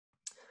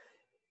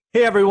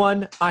Hey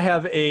everyone, I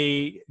have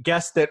a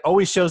guest that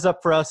always shows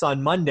up for us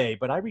on Monday,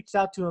 but I reached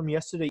out to him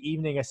yesterday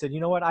evening. I said, you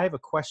know what? I have a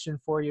question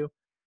for you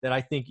that I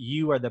think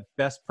you are the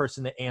best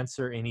person to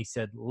answer. And he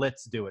said,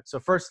 let's do it. So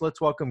first, let's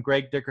welcome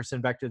Greg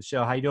Dickerson back to the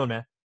show. How you doing,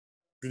 man?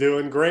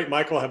 Doing great,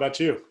 Michael. How about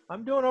you?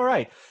 I'm doing all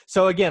right.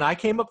 So again, I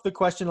came up with the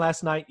question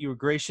last night. You were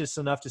gracious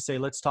enough to say,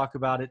 let's talk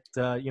about it,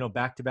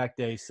 back-to-back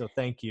days. So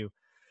thank you.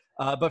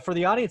 But for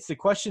the audience, the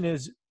question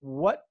is,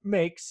 what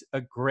makes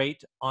a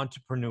great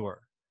entrepreneur?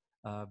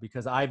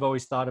 Because I've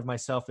always thought of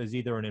myself as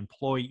either an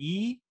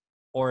employee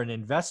or an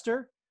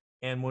investor.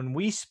 And when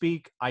we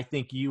speak, I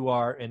think you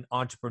are an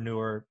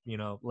entrepreneur,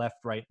 left,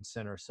 right, and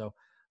center. So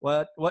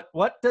what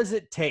does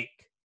it take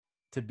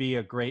to be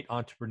a great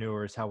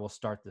entrepreneur is how we'll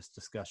start this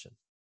discussion.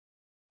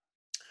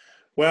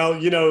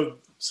 Well,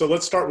 so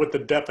let's start with the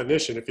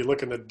definition. If you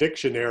look in the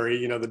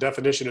dictionary, the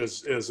definition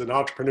is an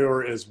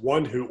entrepreneur is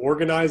one who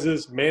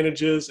organizes,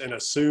 manages, and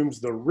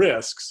assumes the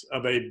risks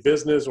of a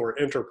business or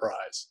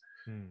enterprise.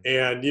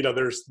 And,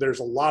 there's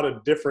a lot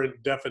of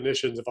different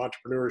definitions of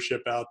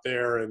entrepreneurship out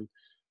there. And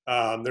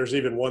there's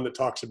even one that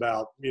talks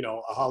about,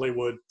 a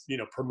Hollywood,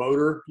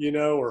 promoter,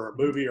 or a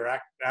movie or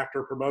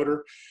actor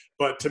promoter.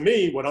 But to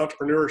me, what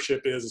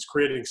entrepreneurship is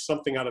creating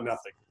something out of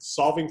nothing,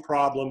 solving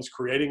problems,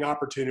 creating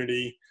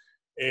opportunity,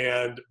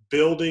 and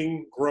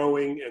building,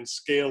 growing, and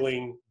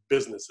scaling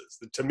businesses.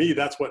 To me,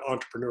 that's what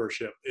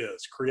entrepreneurship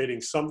is,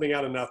 creating something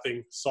out of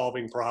nothing,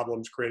 solving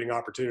problems, creating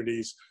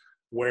opportunities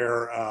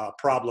where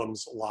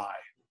problems lie.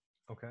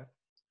 Okay.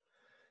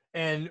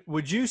 And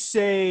would you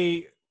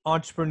say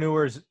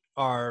entrepreneurs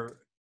are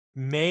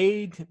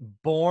made,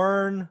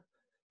 born?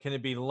 Can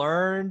it be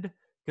learned?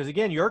 Because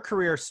again, your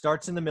career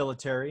starts in the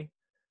military,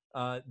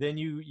 then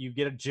you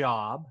get a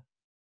job,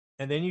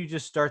 and then you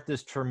just start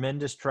this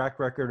tremendous track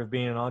record of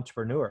being an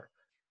entrepreneur.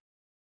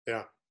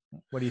 Yeah.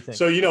 What do you think?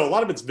 So, a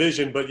lot of it's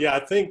vision, but yeah, I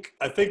think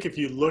if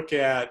you look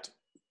at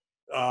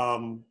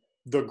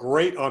the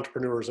great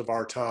entrepreneurs of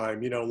our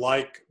time,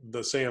 like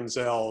the Sam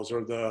Zells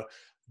or the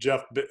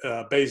Jeff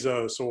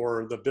Bezos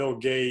or the Bill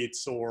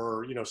Gates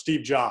or,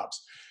 Steve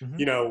Jobs,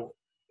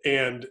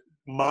 and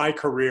my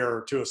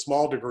career to a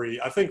small degree,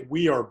 I think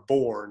we are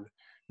born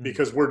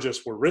because we're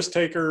risk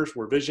takers,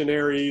 we're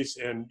visionaries.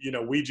 And,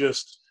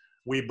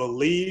 we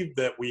believe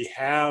that we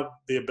have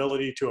the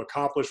ability to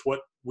accomplish what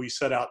we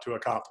set out to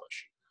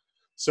accomplish.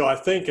 So I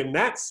think in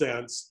that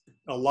sense,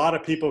 a lot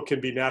of people can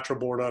be natural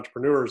born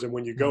entrepreneurs. And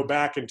when you go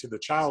back into the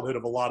childhood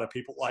of a lot of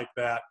people like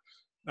that,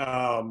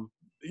 a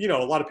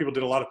lot of people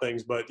did a lot of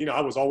things, but,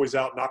 I was always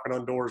out knocking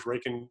on doors,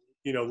 raking,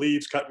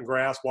 leaves, cutting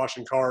grass,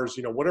 washing cars,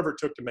 whatever it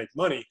took to make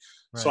money.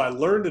 Right. So I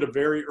learned at a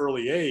very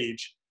early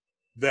age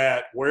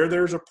that where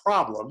there's a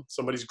problem,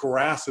 somebody's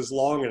grass is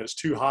long and it's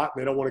too hot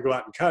and they don't want to go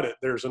out and cut it,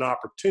 there's an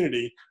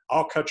opportunity.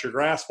 I'll cut your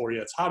grass for you.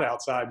 It's hot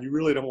outside. You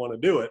really don't want to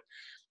do it.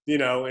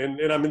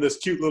 And I'm in this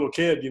cute little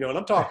kid, and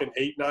I'm talking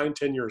 8, 9,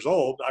 10 years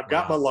old. I've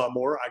got my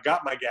lawnmower. I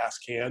got my gas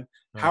can.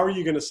 How are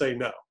you going to say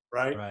no?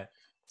 Right.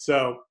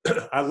 So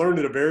I learned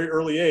at a very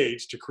early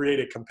age to create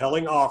a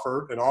compelling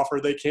offer, an offer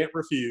they can't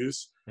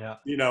refuse, in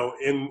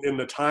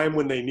the time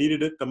when they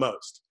needed it the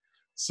most.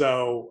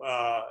 So,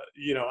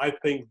 I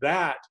think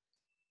that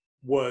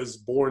was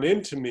born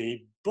into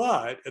me,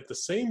 but at the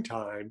same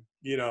time,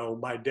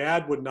 my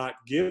dad would not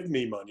give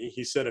me money.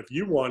 He said, if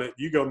you want it,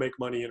 you go make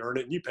money and earn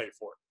it and you pay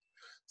for it.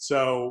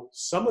 So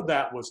some of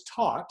that was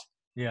taught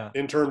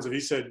in terms of, he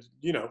said,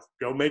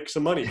 go make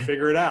some money,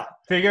 figure it out.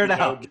 Figure it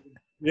out.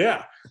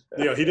 Yeah.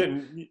 He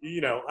didn't,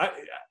 I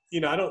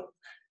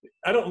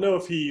don't know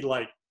if he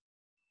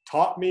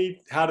taught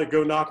me how to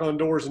go knock on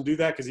doors and do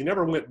that, because he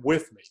never went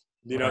with me.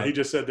 He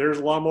just said, there's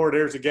a lawnmower,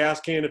 there's a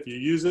gas can. If you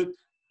use it,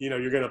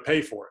 you're going to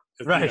pay for it.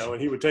 Right. And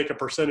he would take a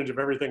percentage of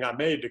everything I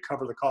made to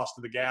cover the cost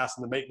of the gas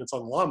and the maintenance on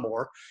the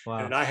lawnmower. Wow.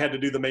 And I had to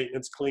do the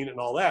maintenance, clean it, and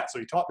all that. So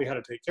he taught me how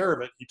to take care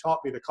of it. He taught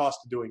me the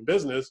cost of doing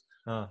business.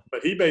 But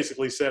he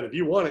basically said, if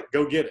you want it,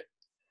 go get it.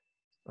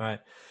 All right.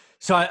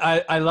 So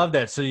I love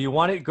that. So you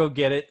want it, go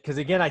get it. Because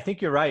again, I think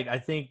you're right. I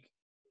think,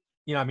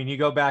 you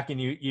go back and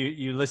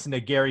you listen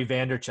to Gary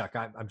Vaynerchuk.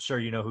 I'm sure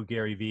you know who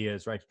Gary V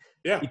is, right?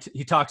 Yeah.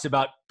 He talks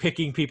about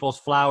picking people's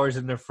flowers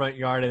in their front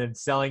yard and then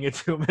selling it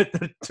to them at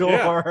the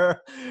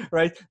door,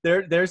 right?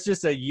 There's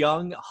just a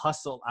young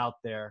hustle out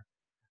there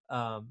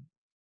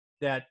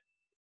that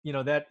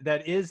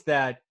is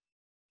that.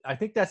 I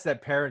think that's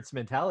that parent's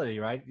mentality,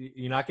 right?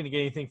 You're not going to get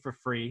anything for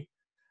free.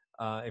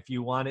 If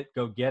you want it,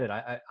 go get it.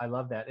 I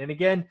love that. And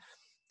again,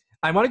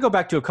 I want to go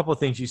back to a couple of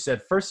things you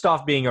said. First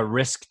off, being a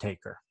risk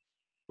taker.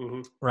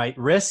 Right?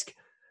 Risk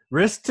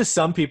to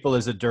some people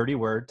is a dirty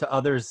word. To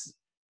others,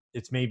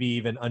 it's maybe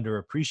even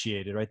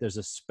underappreciated, right? There's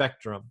a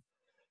spectrum,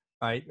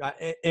 right?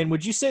 And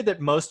would you say that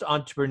most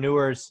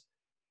entrepreneurs,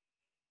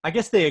 I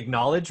guess they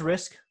acknowledge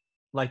risk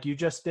like you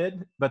just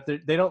did, but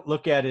they don't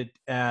look at it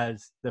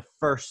as the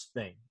first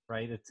thing,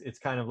 right? It's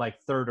kind of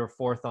like third or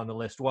fourth on the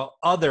list. While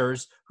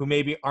others who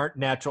maybe aren't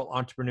natural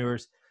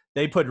entrepreneurs,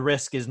 they put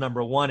risk as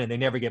number one and they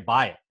never get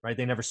by it, right?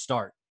 They never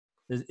start.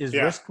 Is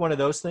risk one of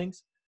those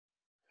things?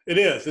 It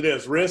is. It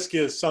is. Risk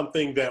is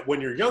something that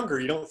when you're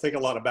younger, you don't think a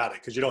lot about it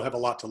because you don't have a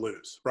lot to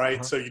lose,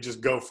 right? So you just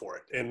go for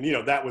it. And,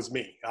 that was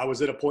me. I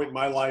was at a point in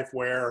my life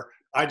where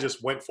I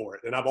just went for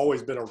it. And I've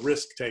always been a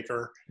risk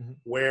taker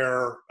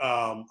where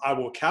I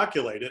will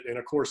calculate it. And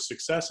of course,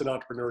 success in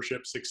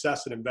entrepreneurship,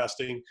 success in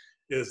investing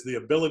is the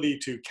ability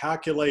to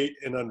calculate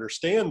and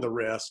understand the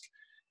risk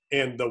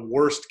and the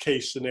worst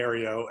case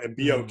scenario and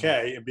be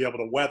okay and be able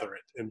to weather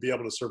it and be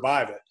able to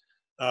survive it.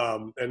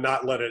 And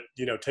not let it,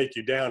 take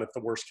you down if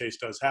the worst case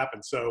does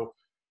happen. So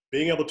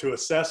being able to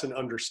assess and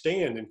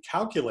understand and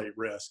calculate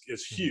risk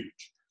is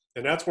huge.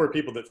 And that's where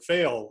people that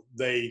fail,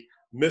 they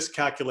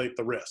miscalculate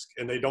the risk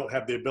and they don't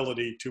have the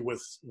ability to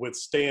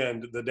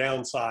withstand the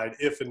downside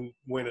if and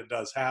when it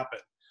does happen.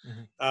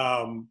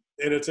 And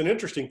it's an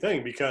interesting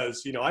thing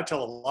because, I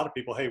tell a lot of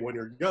people, hey, when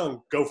you're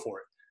young, go for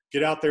it.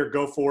 Get out there,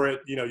 go for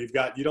it.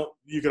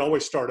 You can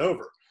always start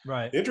over.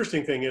 Right. The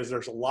interesting thing is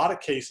there's a lot of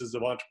cases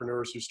of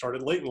entrepreneurs who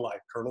started late in life.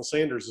 Colonel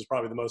Sanders is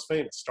probably the most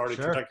famous, started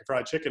Kentucky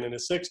Fried Chicken in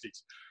his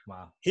 60s.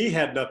 Wow. He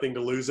had nothing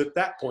to lose at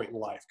that point in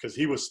life because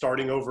he was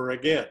starting over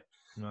again.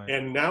 Right.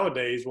 And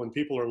nowadays when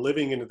people are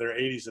living into their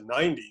 80s and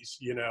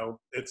 90s,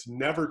 it's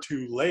never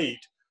too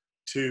late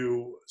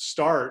to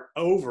start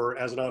over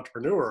as an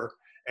entrepreneur.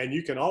 And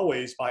you can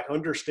always, by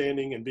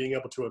understanding and being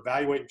able to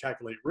evaluate and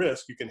calculate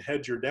risk, you can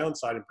hedge your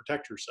downside and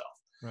protect yourself.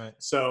 Right.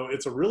 So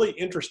it's a really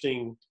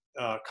interesting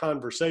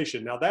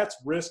conversation. Now that's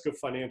risk of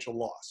financial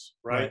loss,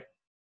 right?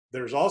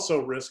 There's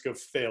also risk of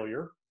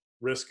failure,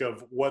 risk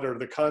of what are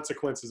the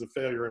consequences of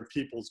failure in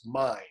people's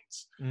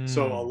minds.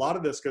 So a lot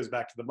of this goes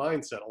back to the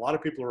mindset. A lot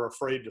of people are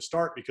afraid to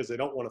start because they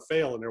don't want to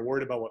fail and they're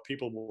worried about what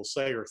people will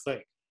say or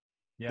think.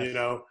 Yes.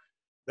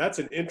 That's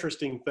an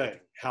interesting thing,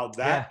 how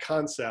that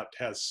concept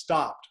has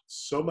stopped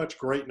so much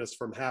greatness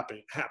from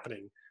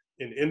happening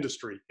in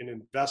industry, in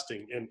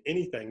investing, in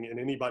anything in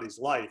anybody's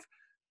life.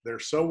 They're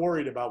so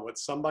worried about what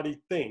somebody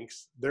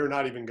thinks, they're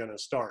not even going to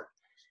start.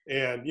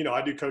 And,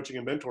 I do coaching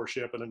and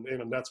mentorship,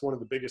 and that's one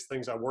of the biggest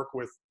things I work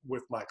with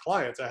my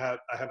clients. I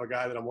have a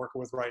guy that I'm working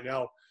with right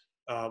now,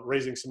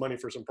 raising some money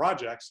for some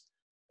projects.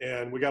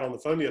 And we got on the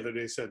phone the other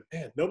day, said,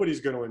 man, nobody's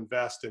going to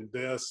invest in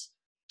this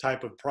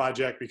type of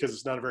project because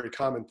it's not a very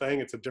common thing.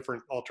 It's a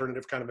different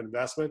alternative kind of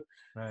investment.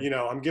 Right.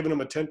 I'm giving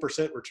them a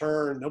 10%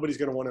 return. Nobody's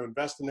going to want to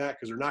invest in that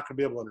because they're not going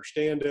to be able to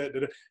understand it.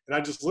 And I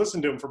just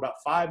listened to him for about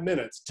 5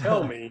 minutes,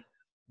 tell me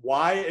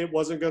why it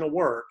wasn't going to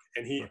work.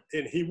 And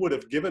he would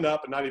have given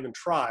up and not even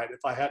tried if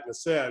I hadn't have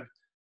said,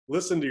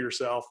 listen to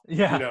yourself.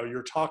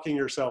 You're talking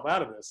yourself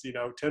out of this,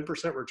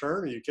 10%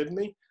 return. Are you kidding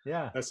me?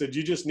 Yeah. I said,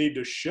 you just need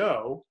to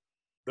show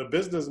the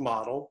business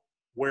model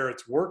where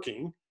it's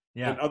working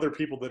and other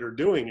people that are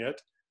doing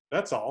it.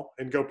 That's all.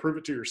 And go prove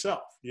it to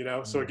yourself,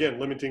 So again,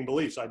 limiting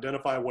beliefs,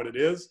 identify what it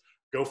is,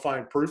 go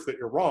find proof that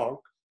you're wrong,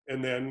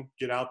 and then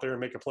get out there and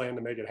make a plan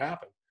to make it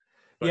happen.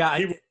 But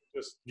he would have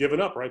just given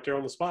up right there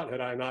on the spot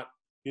had I not,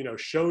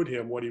 showed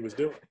him what he was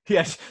doing.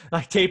 Yes.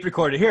 Like tape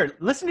recorded. Here,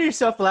 listen to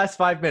yourself the last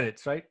 5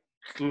 minutes, right?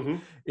 Mm-hmm.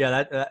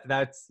 Yeah,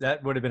 that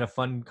would have been a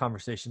fun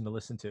conversation to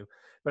listen to.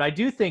 But I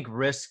do think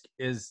risk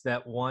is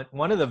that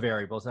one of the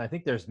variables, and I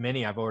think there's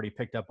many I've already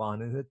picked up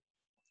on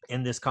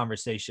in this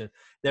conversation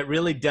that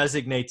really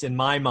designates, in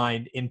my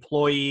mind,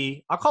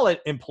 I'll call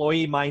it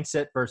employee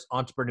mindset versus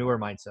entrepreneur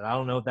mindset. I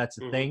don't know if that's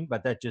a thing,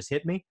 but that just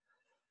hit me.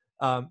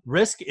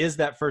 Risk is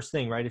that first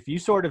thing, right? If you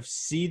sort of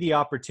see the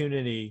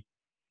opportunity,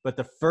 but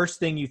the first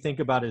thing you think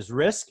about is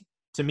risk,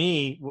 to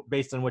me,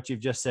 based on what you've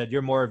just said,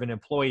 you're more of an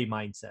employee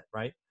mindset,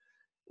 right?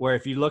 Where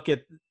if you look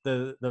at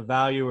the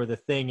value or the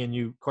thing and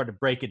you kind of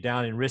break it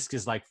down and risk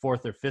is like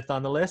 4th or 5th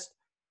on the list,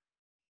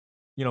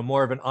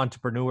 more of an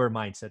entrepreneur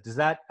mindset. Does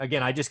that,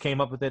 again, I just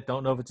came up with it.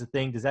 Don't know if it's a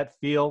thing. Does that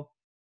feel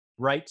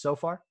right so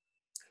far?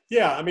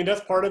 Yeah. I mean,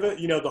 that's part of it.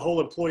 The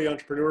whole employee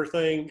entrepreneur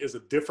thing is a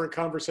different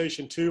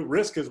conversation too.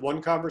 Risk is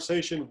one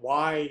conversation.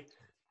 Why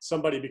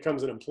somebody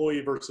becomes an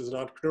employee versus an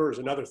entrepreneur is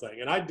another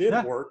thing. And I did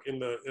work in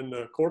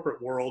the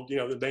corporate world,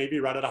 the Navy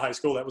right out of high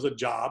school. That was a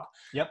job.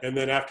 Yep. And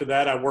then after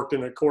that, I worked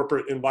in a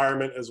corporate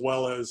environment as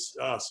well as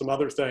some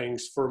other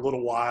things for a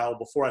little while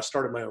before I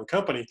started my own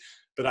company.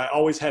 But I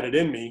always had it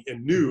in me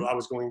and knew I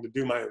was going to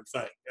do my own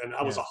thing. And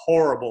I was a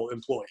horrible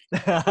employee.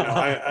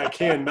 I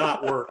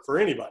cannot work for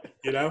anybody,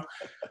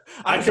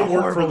 I can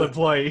work for the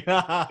employee.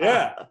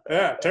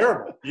 Yeah,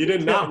 terrible. You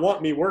did not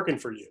want me working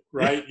for you,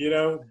 right?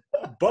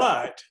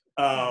 But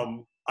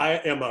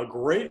I am a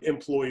great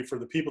employee for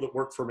the people that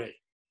work for me.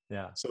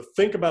 Yeah. So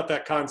think about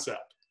that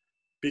concept,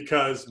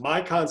 because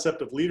my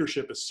concept of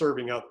leadership is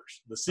serving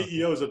others. The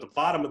CEO is at the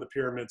bottom of the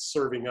pyramid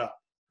serving up.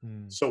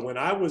 So when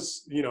I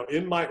was,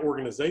 in my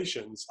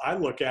organizations, I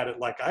look at it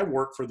like I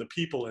work for the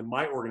people in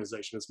my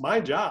organization. It's my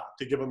job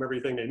to give them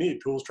everything they need,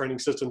 tools, training,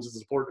 systems, and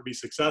support to be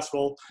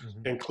successful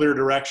and clear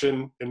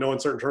direction and know in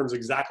certain terms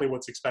exactly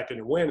what's expected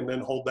and when, and then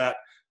hold that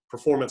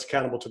performance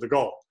accountable to the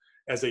goal.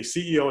 As a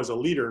CEO, as a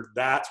leader,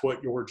 that's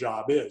what your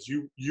job is.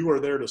 You are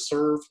there to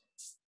serve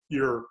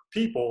your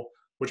people,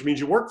 which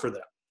means you work for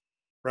them,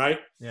 right?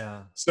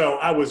 Yeah. So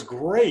I was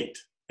great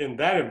in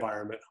that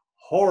environment,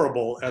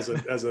 horrible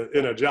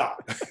in a job.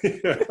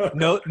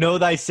 Know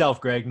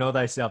thyself, Greg. Know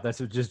thyself. That's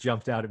what just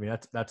jumped out at me.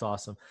 That's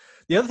awesome.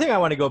 The other thing I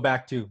want to go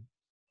back to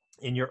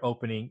in your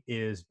opening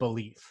is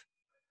belief.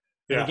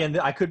 And Yeah. again,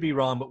 I could be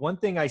wrong, but one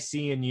thing I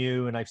see in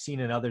you and I've seen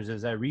in others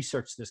as I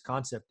research this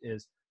concept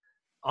is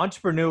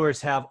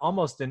entrepreneurs have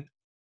almost an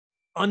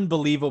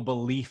unbelievable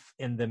belief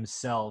in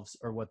themselves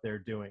or what they're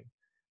doing.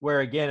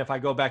 Where again, if I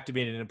go back to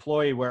being an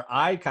employee where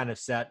I kind of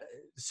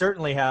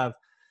certainly have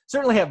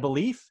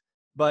belief,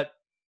 but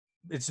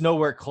it's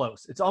nowhere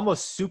close. It's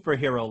almost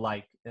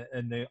superhero-like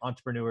in the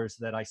entrepreneurs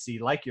that I see,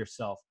 like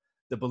yourself,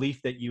 the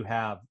belief that you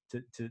have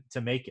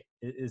to make it.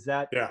 Is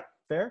that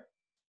fair?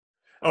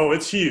 Oh,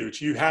 it's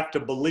huge. You have to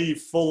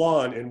believe full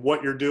on in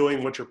what you're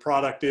doing, what your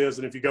product is.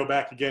 And if you go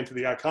back again to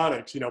the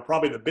iconics,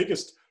 probably the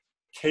biggest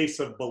case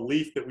of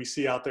belief that we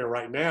see out there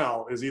right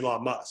now is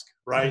Elon Musk,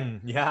 right?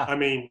 Yeah. I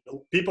mean,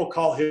 people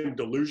call him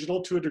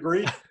delusional to a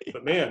degree,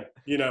 but man,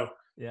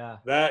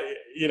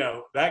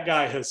 that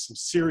guy has some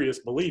serious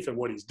belief in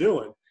what he's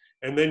doing.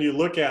 And then you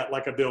look at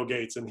like a Bill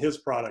Gates and his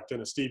product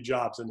and a Steve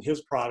Jobs and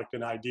his product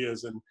and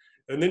ideas. And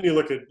then you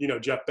look at,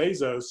 Jeff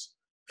Bezos,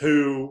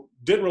 who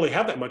didn't really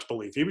have that much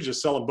belief. He was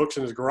just selling books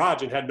in his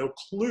garage and had no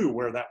clue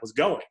where that was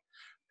going.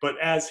 But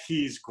as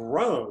he's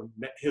grown,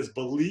 his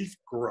belief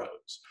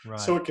grows. Right.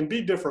 So it can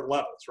be different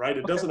levels, right?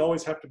 It doesn't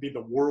always have to be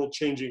the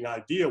world-changing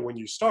idea when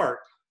you start,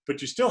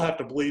 but you still have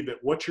to believe that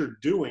what you're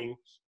doing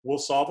will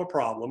solve a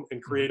problem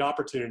and create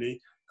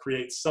opportunity,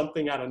 create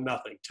something out of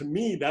nothing. To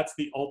me, that's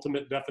the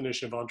ultimate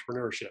definition of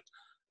entrepreneurship.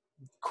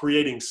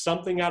 Creating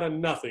something out of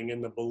nothing in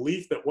the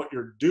belief that what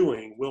you're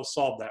doing will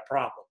solve that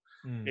problem.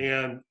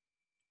 And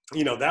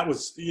that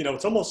was,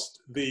 it's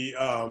almost the,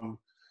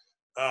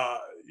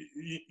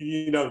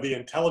 the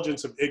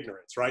intelligence of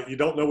ignorance, right? You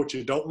don't know what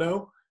you don't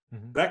know.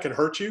 That can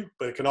hurt you,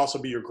 but it can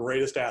also be your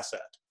greatest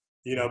asset,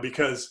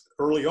 because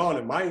early on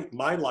in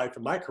my life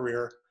and my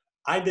career,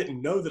 I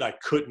didn't know that I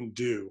couldn't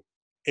do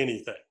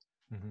anything.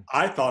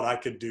 I thought I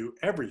could do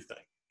everything.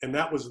 And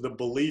that was the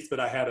belief that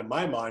I had in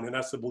my mind. And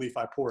that's the belief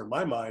I pour in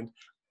my mind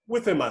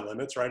within my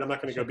limits, right? I'm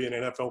not going to go be an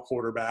NFL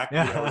quarterback,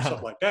 or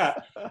something like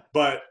that.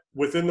 But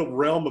within the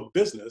realm of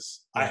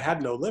business, I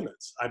had no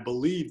limits. I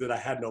believed that I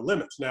had no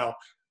limits. Now,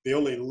 the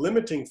only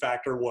limiting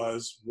factor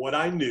was what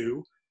I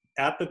knew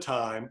at the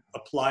time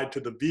applied to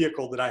the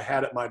vehicle that I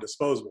had at my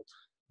disposal,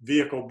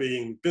 vehicle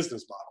being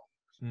business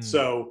model.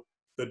 So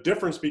the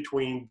difference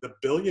between the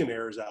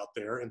billionaires out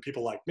there and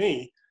people like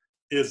me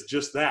is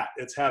just that.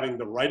 It's having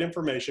the right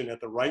information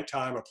at the right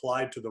time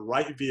applied to the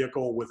right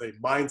vehicle with a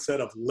mindset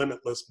of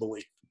limitless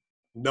belief,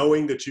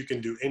 knowing that you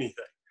can do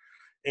anything.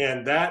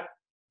 And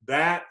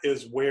that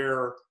is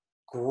where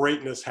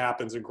greatness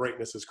happens and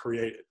greatness is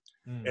created.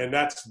 And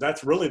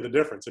that's really the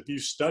difference. If you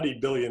study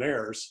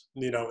billionaires,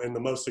 and the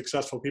most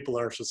successful people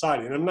in our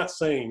society, and I'm not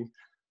saying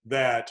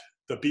that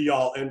the be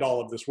all end all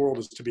of this world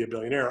is to be a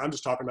billionaire. I'm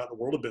just talking about the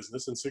world of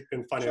business and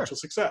financial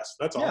success.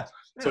 That's all.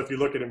 So if you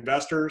look at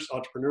investors,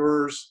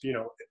 entrepreneurs,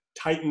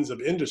 titans of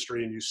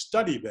industry, and you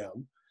study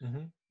them,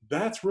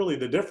 that's really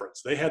the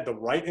difference. They had the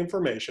right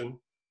information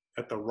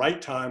at the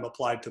right time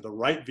applied to the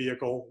right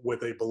vehicle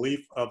with a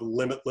belief of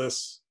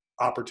limitless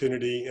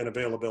opportunity and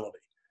availability.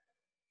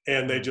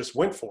 And they just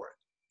went for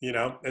it,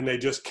 and they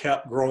just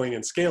kept growing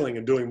and scaling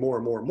and doing more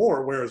and more and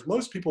more. Whereas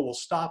most people will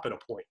stop at a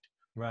point.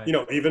 Right.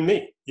 Even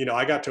me,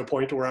 I got to a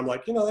point where I'm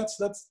like, that's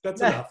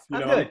enough.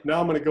 Now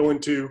I'm going to go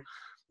into,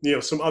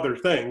 some other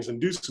things and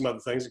do some other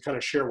things and kind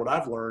of share what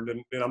I've learned.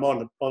 And I'm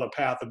on a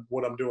path of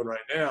what I'm doing right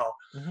now.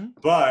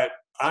 But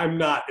I'm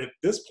not at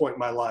this point in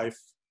my life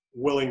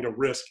willing to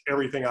risk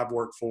everything I've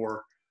worked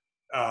for,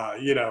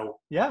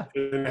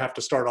 and have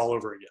to start all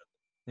over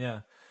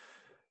again.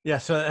 Yeah.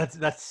 So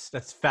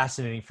that's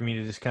fascinating for me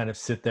to just kind of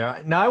sit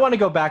there. Now I want to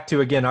go back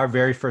to, again, our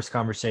very first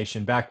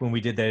conversation back when we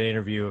did that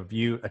interview of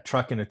you, A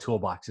Truck in a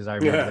Toolbox, as I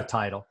remember the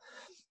title.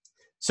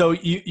 So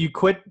you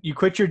quit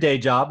your day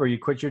job, or you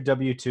quit your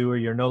W-2, or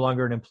you're no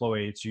longer an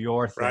employee. It's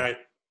your thing. Right.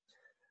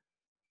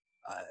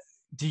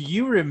 Do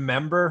you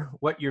remember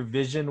what your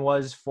vision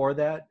was for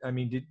that? I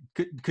mean,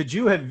 could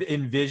you have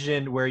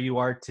envisioned where you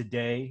are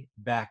today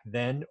back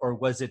then? Or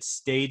was it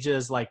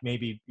stages, like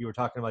maybe you were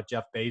talking about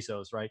Jeff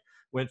Bezos, right?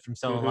 Went from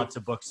selling lots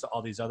of books to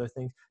all these other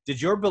things.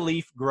 Did your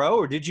belief grow,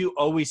 or did you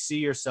always see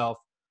yourself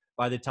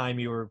by the time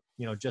you were,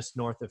 just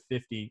north of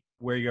 50,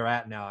 where you're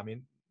at now? I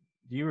mean,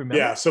 do you remember?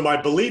 Yeah. So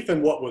my belief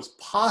in what was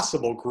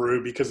possible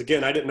grew because,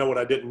 again, I didn't know what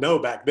I didn't know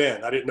back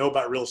then. I didn't know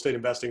about real estate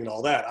investing and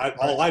all that.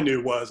 All I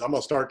knew was I'm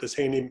going to start this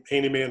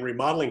handyman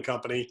remodeling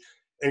company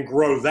and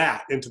grow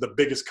that into the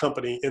biggest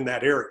company in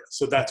that area.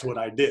 So that's what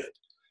I did.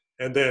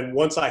 And then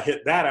once I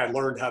hit that, I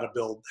learned how to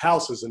build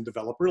houses and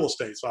develop real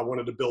estate. So I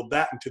wanted to build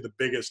that into the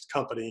biggest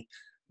company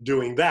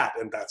doing that.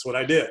 And that's what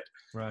I did.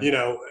 Right.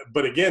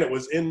 But again, it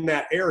was in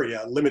that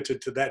area,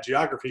 limited to that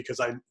geography, because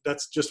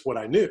that's just what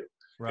I knew.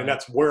 Right. And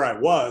that's where I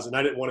was. And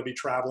I didn't want to be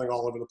traveling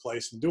all over the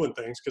place and doing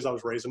things, because I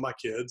was raising my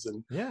kids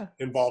and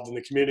involved in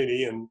the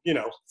community. And,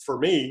 for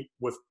me,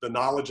 with the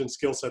knowledge and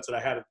skill sets that I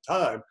had at the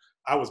time,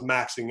 I was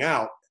maxing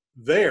out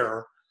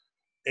there.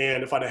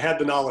 And if I'd have had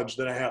the knowledge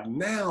that I have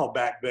now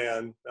back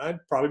then, I'd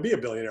probably be a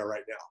billionaire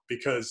right now,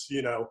 because,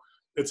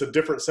 it's a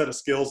different set of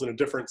skills and a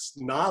different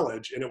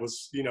knowledge. And it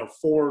was,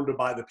 formed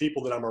by the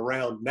people that I'm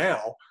around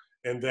now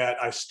and that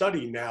I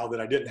study now that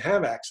I didn't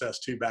have access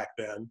to back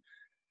then,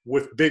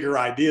 with bigger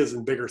ideas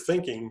and bigger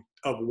thinking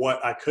of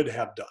what I could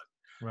have done.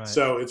 Right.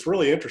 So it's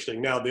really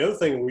interesting. Now, the other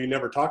thing we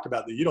never talked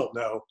about that you don't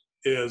know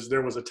is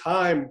there was a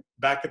time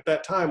back at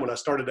that time when I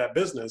started that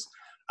business,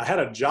 I had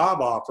a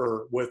job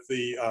offer with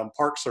the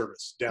Park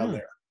Service down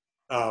there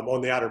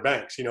on the Outer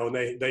Banks, and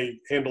they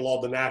handle all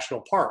the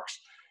national parks.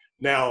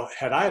 Now,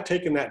 had I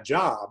taken that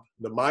job,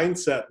 the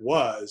mindset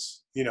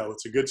was,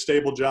 it's a good,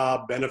 stable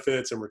job,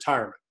 benefits, and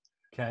retirement.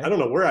 Okay. I don't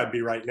know where I'd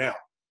be right now.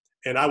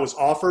 And I was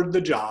offered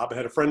the job. I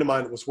had a friend of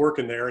mine that was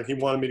working there, and he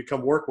wanted me to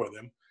come work with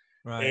him.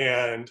 Right.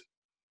 And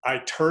I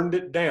turned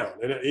it down.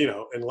 And,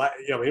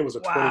 it was a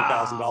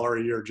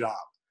 $20,000 a year job.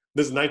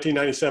 This is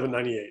 1997,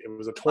 98. It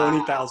was a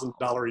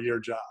 $20,000 a year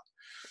job.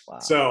 Wow.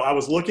 So I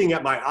was looking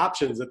at my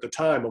options at the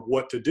time of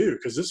what to do,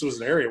 because this was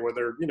an area where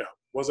there,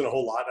 wasn't a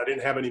whole lot. I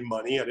didn't have any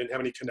money. I didn't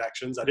have any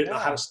connections. I didn't know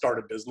how to start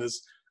a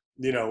business,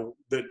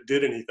 that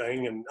did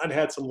anything. And I'd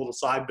had some little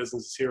side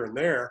businesses here and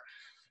there.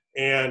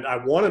 And I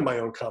wanted my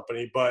own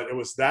company, but it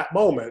was that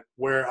moment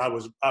where I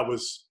was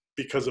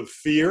because of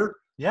fear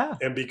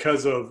and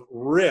because of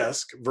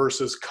risk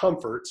versus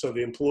comfort. So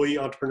the employee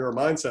entrepreneur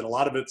mindset, a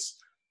lot of it's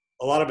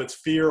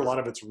fear, a lot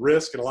of it's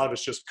risk, and a lot of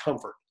it's just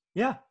comfort.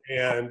 Yeah.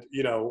 And,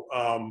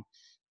 and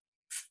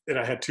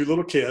I had 2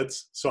 little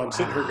kids. So I'm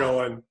sitting here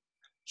going,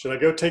 should I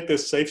go take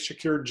this safe,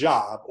 secure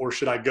job, or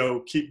should I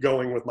keep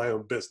going with my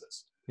own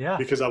business? Yeah.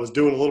 Because I was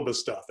doing a little bit of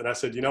stuff. And I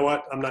said, you know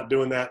what? I'm not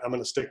doing that. I'm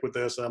going to stick with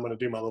this, and I'm going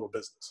to do my little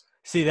business.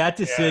 See, that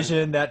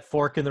decision, that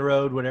fork in the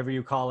road, whatever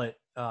you call it,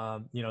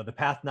 the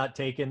path not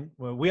taken.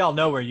 Well, we all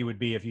know where you would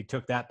be if you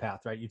took that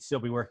path, right? You'd still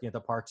be working at the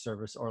Park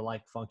Service or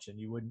like function.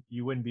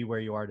 You wouldn't be where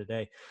you are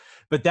today.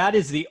 But that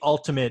is the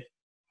ultimate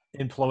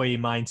employee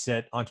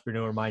mindset,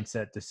 entrepreneur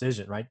mindset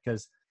decision, right?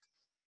 Because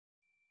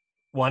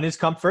one is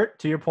comfort,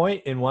 to your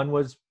point, and one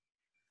was,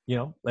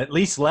 at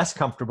least less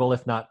comfortable,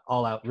 if not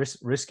all out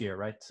riskier,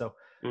 right? So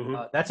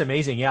that's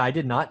amazing. Yeah, I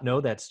did not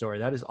know that story.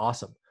 That is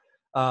awesome.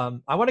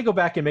 I want to go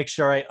back and make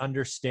sure I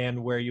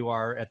understand where you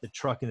are at the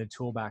truck and the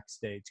toolback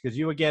stage, because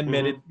you again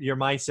admitted your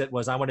mindset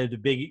was, I wanted to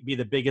be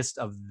the biggest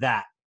of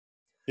that.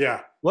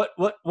 Yeah. What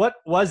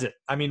was it?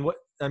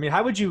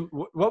 How would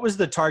you? What was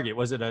the target?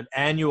 Was it an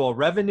annual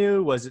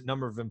revenue? Was it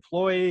number of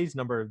employees?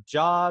 Number of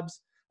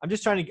jobs?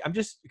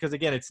 Because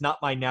again, it's not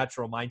my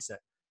natural mindset.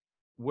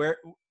 What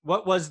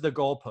was the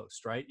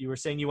goalpost? Right? You were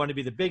saying you want to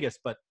be the biggest,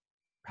 but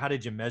how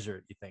did you measure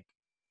it, you think?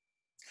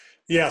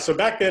 Yeah. So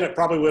back then it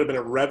probably would have been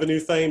a revenue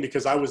thing,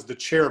 because I was the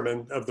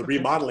chairman of the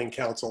remodeling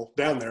council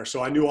down there.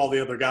 So I knew all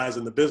the other guys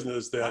in the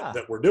business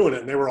that were doing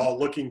it, and they were all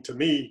looking to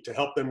me to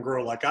help them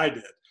grow like I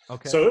did.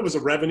 Okay. So it was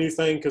a revenue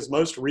thing, because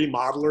most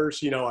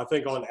remodelers, I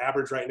think on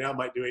average right now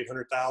might do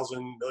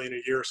 800,000 million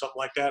a year or something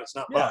like that. It's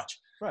not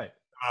much. Right.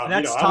 And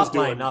that's top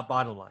line, not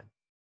bottom line.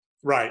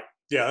 Right.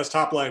 Yeah, that's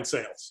top line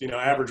sales,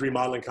 average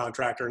remodeling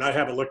contractor. And I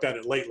haven't looked at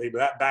it lately,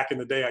 but back in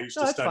the day I used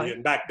to study it.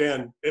 And back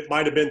then it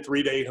might have been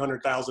 300,000 to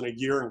 800,000 a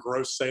year in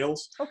gross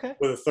sales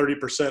with a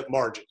 30%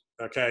 margin.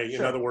 Okay.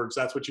 Sure. In other words,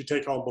 that's what you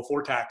take home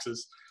before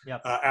taxes,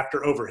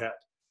 after overhead,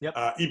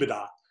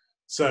 EBITDA.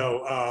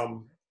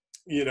 So,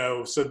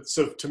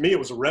 so to me, it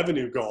was a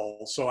revenue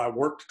goal. So I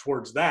worked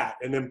towards that.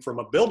 And then from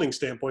a building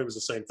standpoint, it was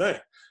the same thing.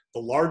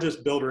 The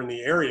largest builder in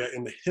the area,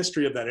 in the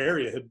history of that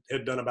area,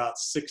 had done about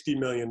 $60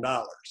 million.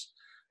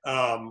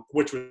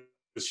 Which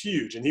was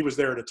huge. And he was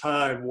there at a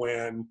time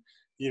when,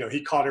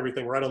 he caught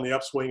everything right on the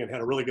upswing and had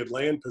a really good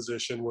land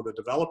position with a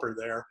developer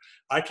there.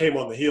 I came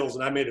on the heels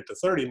and I made it to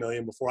 30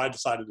 million before I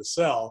decided to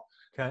sell,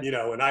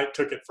 and I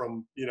took it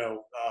from,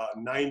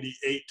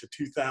 98 to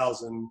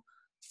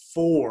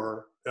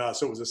 2004.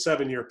 So it was a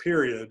 7-year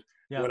period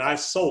when I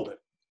sold it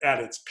at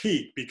its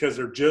peak, because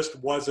there just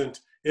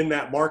wasn't in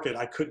that market.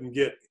 I couldn't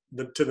get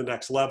to the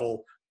next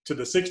level, to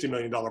the $60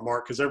 million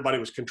mark, because everybody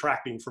was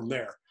contracting from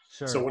there.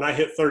 Sure. So when I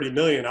hit 30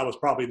 million, I was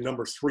probably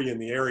number 3 in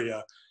the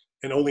area,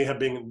 and only have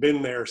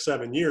been there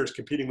 7 years,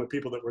 competing with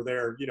people that were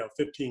there,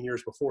 15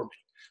 years before me.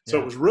 So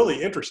it was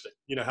really interesting,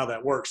 how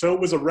that works. So it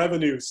was a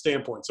revenue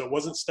standpoint. So it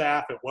wasn't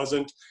staff. It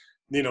wasn't,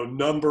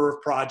 number of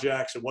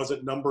projects. It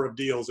wasn't number of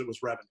deals. It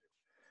was revenue.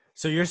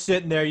 I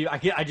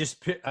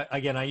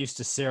used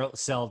to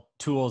sell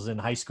tools in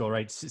high school,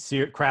 right?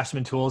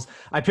 Craftsman tools.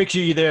 I picture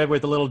you there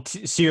with a little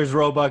Sears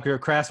Roebuck or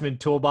Craftsman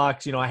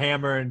toolbox, a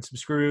hammer and some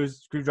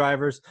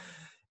screwdrivers.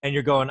 And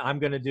you're going, I'm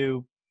going to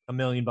do $1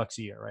 million a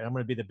year, right? I'm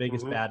going to be the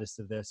biggest, baddest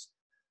of this.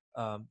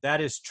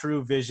 That is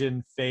true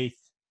vision, faith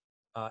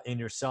in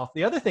yourself.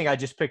 The other thing I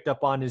just picked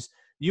up on is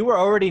you were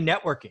already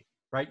networking,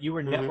 right? You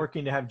were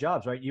networking to have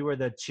jobs, right? You were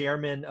the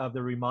chairman of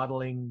the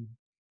remodeling,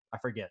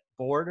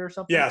 board or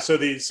something? Yeah. So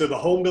the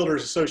Home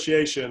Builders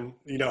Association,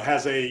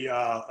 has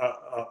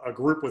a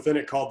group within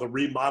it called the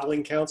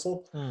Remodeling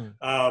Council.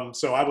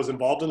 So I was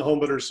involved in the Home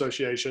Builders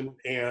Association,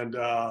 and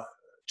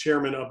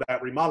chairman of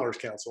that Remodelers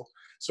Council.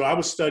 So I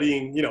was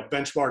studying, you know,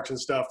 benchmarks and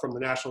stuff from the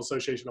National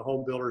Association of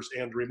Home Builders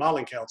and the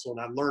Remodeling Council,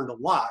 and I learned a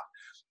lot.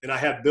 And I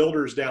had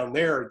builders down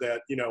there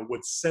that, you know,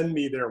 would send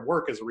me their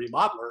work as a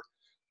remodeler,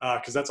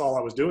 because that's all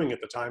I was doing at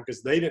the time,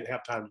 because they didn't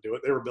have time to do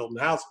it. They were building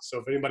houses. So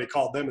if anybody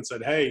called them and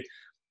said, hey,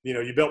 you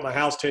know, you built my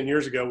house 10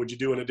 years ago, would you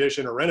do an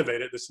addition or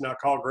renovate it? This is now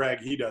call Greg,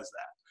 he does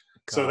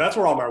that. So that's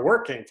where all my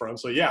work came from.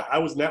 So yeah, I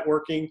was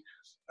networking,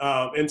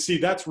 and see,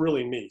 that's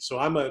really me. So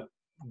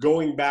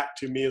going back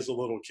to me as a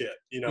little kid.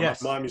 You know,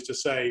 yes. My mom used to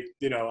say,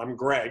 you know, I'm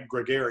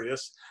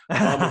gregarious. My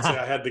mom would say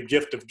I had the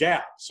gift of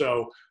gab.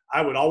 So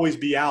I would always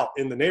be out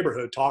in the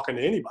neighborhood talking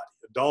to anybody,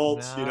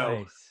 adults, nice. You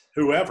know,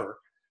 whoever.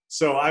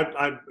 So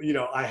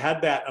I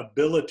had that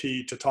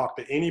ability to talk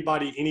to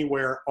anybody,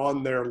 anywhere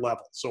on their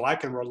level. So I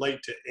can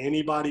relate to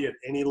anybody at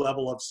any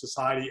level of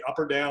society, up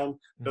or down,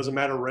 doesn't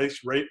matter, race,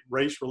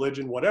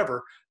 religion,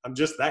 whatever. I'm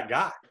just that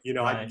guy. You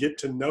know, right. I get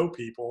to know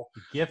people,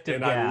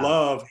 and I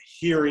love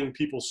hearing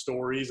people's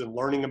stories and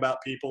learning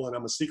about people, and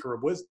I'm a seeker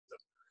of wisdom.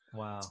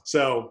 Wow.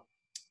 So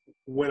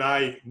when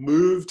I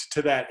moved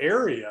to that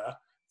area,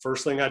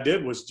 first thing I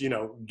did was, you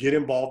know, get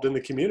involved in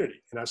the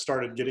community. And I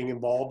started getting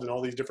involved in all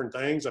these different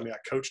things. I mean,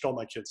 I coached all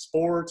my kids'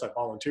 sports, I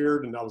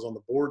volunteered, and I was on the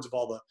boards of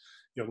all the,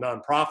 you know,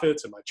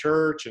 nonprofits in my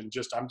church. And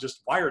I'm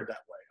just wired that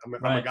way.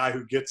 I'm a guy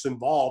who gets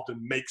involved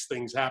and makes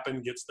things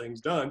happen, gets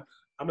things done.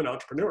 I'm an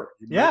entrepreneur.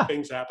 You make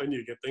things happen,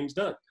 you get things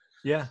done.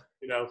 Yeah.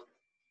 You know,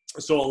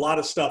 so a lot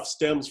of stuff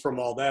stems from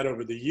all that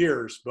over the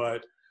years.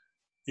 But,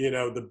 you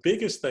know, the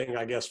biggest thing,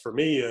 I guess, for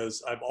me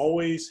is I've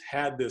always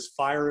had this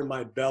fire in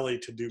my belly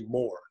to do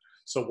more.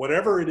 So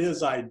whatever it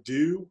is I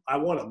do, I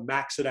want to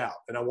max it out,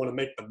 and I want to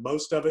make the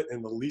most of it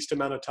in the least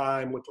amount of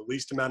time with the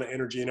least amount of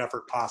energy and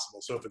effort possible.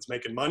 So if it's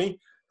making money,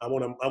 I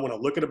want to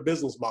look at a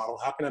business model.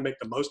 How can I make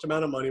the most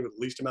amount of money with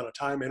the least amount of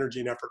time, energy,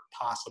 and effort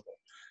possible?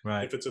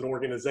 Right. If it's an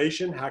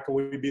organization, how can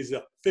we be as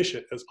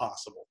efficient as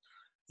possible?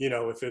 You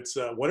know, if it's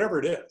whatever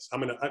it is,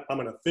 I'm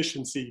an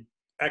efficiency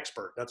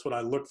expert. That's what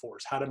I look for,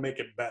 is how to make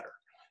it better.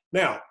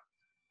 Now,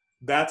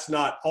 that's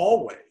not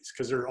always,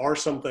 because there are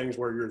some things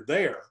where you're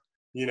there,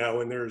 you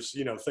know, and there's,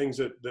 you know, things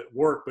that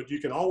work, but you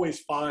can always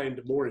find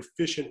more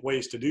efficient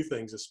ways to do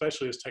things,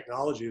 especially as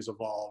technology has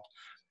evolved,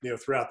 you know,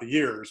 throughout the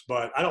years.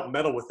 But I don't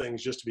meddle with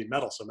things just to be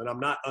meddlesome, and I'm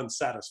not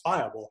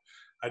unsatisfiable.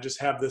 I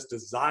just have this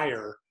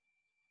desire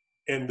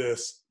and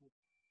this,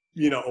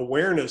 you know,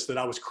 awareness that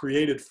I was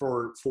created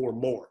for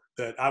more,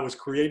 that I was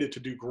created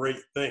to do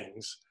great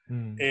things.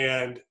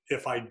 And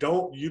if I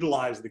don't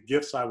utilize the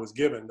gifts I was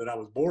given, that I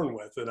was born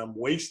with, then I'm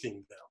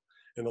wasting them.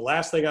 And the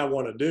last thing I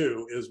want to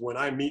do is, when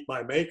I meet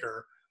my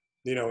maker,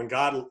 you know, and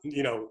God,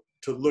 you know,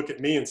 to look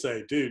at me and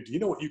say, dude, do you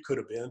know what you could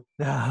have been?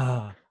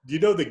 Do you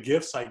know the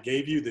gifts I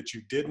gave you that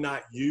you did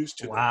not use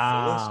to the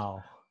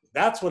fullest?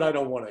 That's what I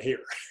don't want to hear.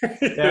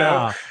 You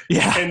know?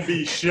 And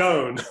be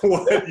shown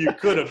what you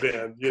could have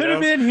been. You could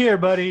have been here,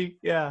 buddy.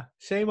 Yeah.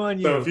 Shame on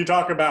you. So if you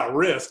talk about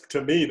risk,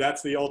 to me,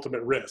 that's the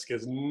ultimate risk,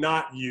 is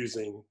not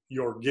using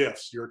your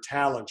gifts, your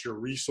talents, your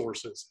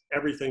resources,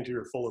 everything to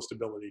your fullest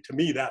ability. To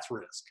me, that's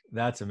risk.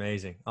 That's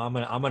amazing. I'm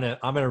gonna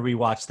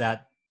rewatch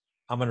that.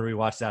 I'm gonna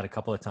rewatch that a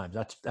couple of times.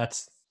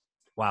 That's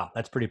wow.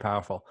 That's pretty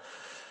powerful.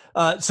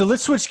 So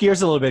let's switch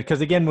gears a little bit,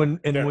 because again, when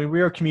we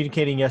were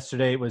communicating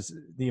yesterday, it was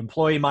the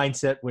employee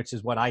mindset, which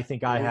is what I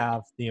think I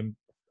have, the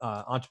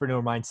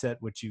entrepreneur mindset,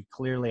 which you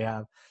clearly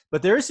have.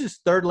 But there is this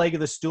third leg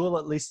of the stool,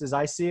 at least as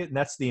I see it, and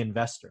that's the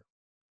investor.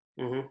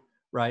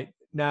 Right?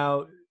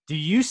 Now, do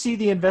you see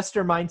the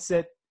investor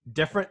mindset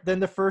different than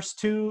the first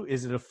two?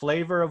 Is it a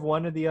flavor of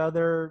one or the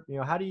other? You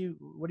know,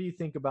 what do you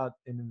think about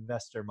an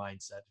investor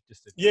mindset?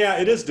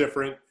 Yeah, it is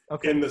different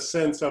in the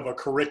sense of a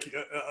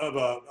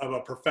of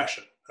a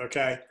profession.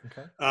 Okay.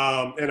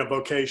 And a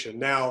vocation.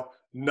 Now,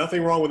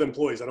 nothing wrong with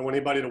employees. I don't want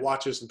anybody to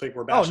watch this and think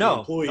we're bashing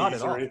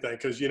employees or anything,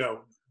 because, you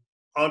know,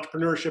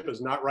 entrepreneurship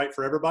is not right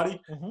for everybody,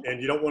 and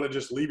you don't want to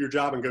just leave your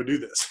job and go do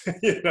this.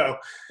 You know,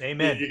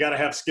 amen. You got to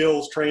have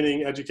skills,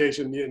 training,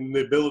 education, and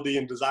the ability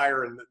and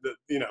desire, and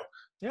you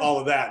know, all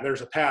of that. And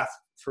there's a path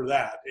for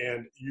that,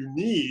 and you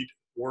need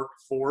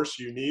workforce,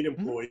 you need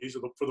employees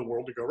for the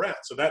world to go around.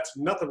 So that's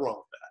nothing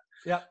wrong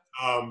with that.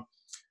 Yeah.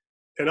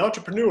 An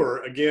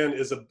entrepreneur, again,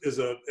 is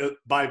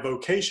by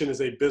vocation is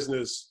a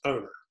business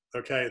owner.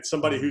 Okay, it's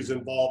somebody who's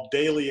involved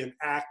daily and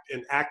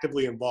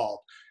actively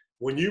involved.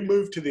 When you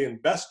move to the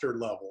investor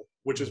level,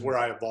 which is where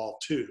I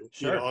evolved to,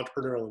 you know,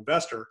 entrepreneurial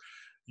investor,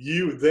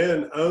 you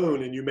then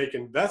own and you make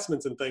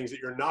investments in things that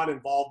you're not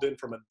involved in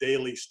from a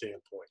daily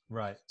standpoint.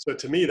 Right. So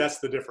to me, that's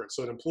the difference.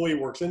 So an employee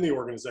works in the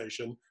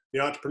organization. The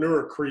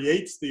entrepreneur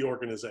creates the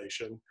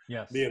organization.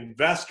 Yes. The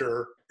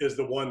investor is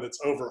the one that's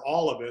over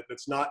all of it,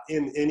 that's not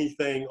in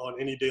anything on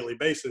any daily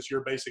basis.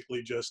 You're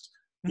basically just,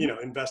 you know,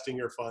 investing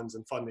your funds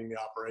and funding the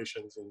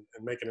operations and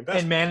making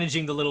investments. And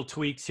managing the little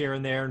tweaks here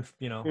and there, and,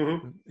 you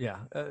know,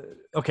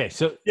 okay.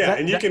 So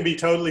and you can be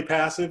totally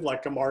passive,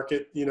 like a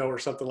market, you know, or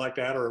something like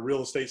that, or a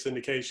real estate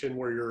syndication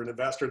where you're an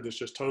investor that's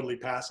just totally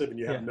passive and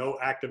you have no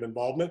active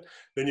involvement.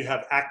 Then you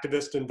have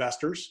activist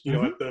investors, you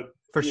know, at the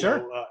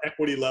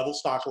equity level,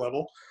 stock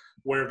level.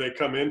 where they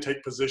come in,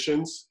 take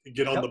positions,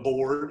 get on the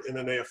board, and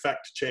then they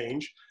affect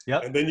change.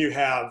 Yep. And then you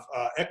have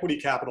equity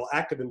capital,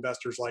 active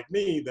investors like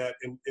me that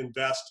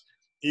invest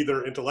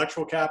either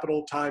intellectual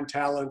capital, time,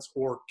 talents,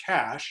 or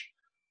cash.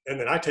 And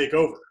then I take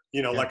over,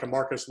 like a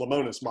Marcus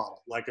Lemonis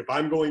model. Like if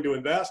I'm going to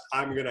invest,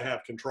 I'm going to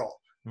have control.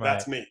 Right.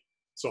 That's me.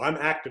 So I'm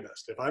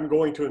activist. If I'm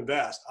going to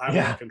invest, I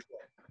want control.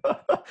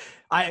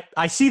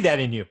 I see that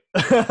in you.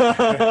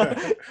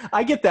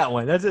 I get that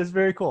one. That's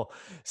very cool.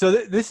 So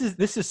this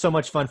is so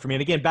much fun for me.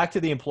 And again, back to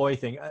the employee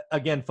thing.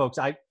 Again, folks,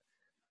 I've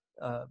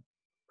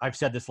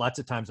said this lots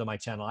of times on my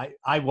channel.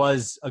 I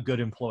was a good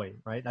employee,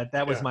 right?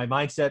 That was my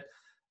mindset.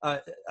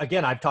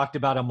 Again, I've talked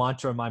about a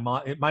mantra.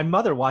 My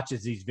mother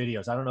watches these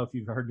videos. I don't know if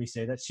you've heard me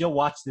say that. She'll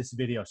watch this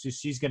video. So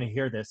she's going to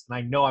hear this. And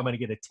I know I'm going to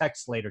get a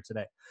text later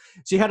today.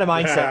 She had a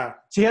mindset.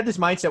 She had this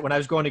mindset when I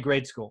was going to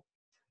grade school.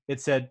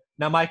 It said,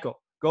 now, Michael,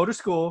 go to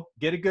school,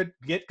 get good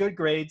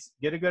grades,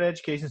 get a good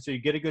education so you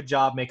get a good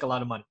job, make a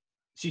lot of money.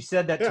 She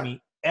said that to me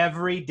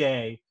every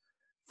day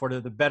for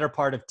the better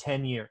part of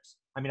 10 years.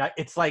 I mean,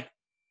 it's like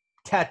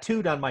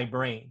tattooed on my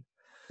brain.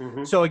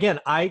 Mm-hmm. So again,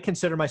 I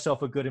consider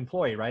myself a good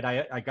employee, right?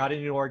 I got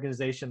into an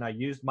organization. I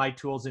used my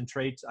tools and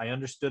traits. I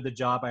understood the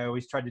job. I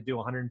always tried to do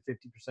 150%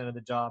 of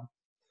the job.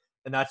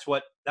 And that's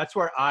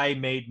where I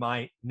made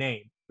my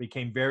name,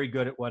 became very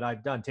good at what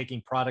I've done,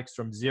 taking products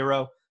from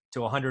 0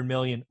 to 100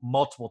 million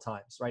multiple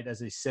times, right?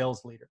 As a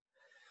sales leader.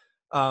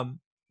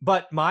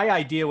 But my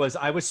idea was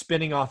I was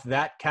spinning off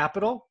that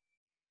capital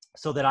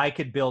so that I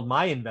could build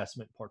my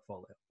investment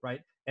portfolio, right?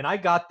 And I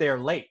got there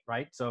late,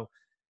 right? So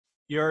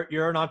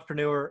you're an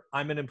entrepreneur,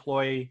 I'm an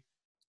employee.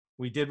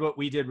 We did what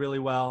we did really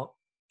well.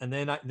 And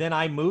then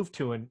I moved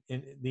to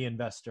the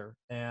investor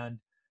and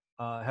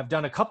have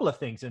done a couple of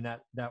things in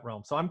that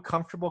realm. So I'm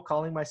comfortable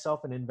calling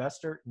myself an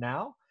investor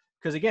now.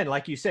 Because again,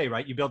 like you say,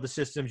 right, you build the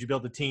systems, you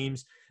build the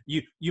teams,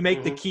 you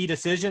make the key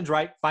decisions,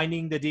 right?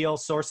 Finding the deal,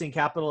 sourcing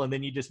capital, and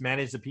then you just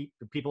manage the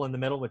people in the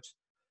middle, which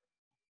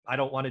I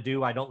don't want to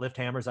do. I don't lift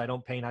hammers, I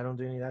don't paint, I don't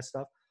do any of that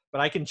stuff.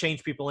 But I can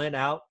change people in,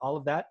 out, all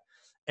of that.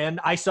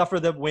 And I suffer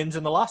the wins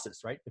and the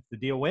losses, right? If the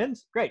deal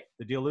wins, great.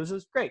 The deal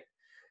loses, great.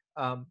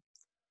 So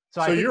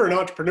you're an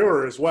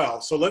entrepreneur as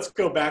well. So let's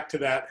go back to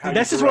that.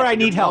 This is where I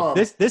need help.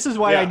 This is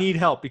why I need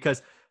help,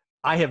 because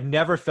I have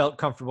never felt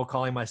comfortable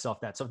calling myself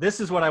that. So this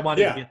is what I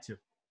wanted to get to.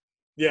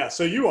 Yeah,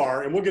 so you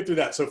are, and we'll get through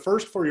that. So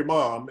first, for your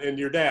mom and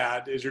your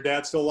dad, is your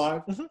dad still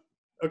alive? Mm-hmm.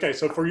 Okay,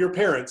 so for your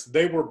parents,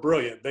 they were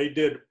brilliant. They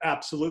did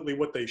absolutely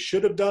what they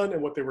should have done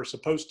and what they were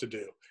supposed to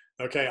do.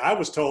 Okay, I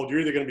was told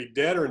you're either going to be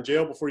dead or in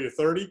jail before you're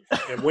 30,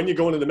 and when you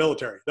go into the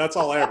military. That's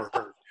all I ever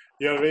heard.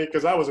 You know what I mean?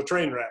 Because I was a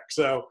train wreck.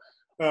 So,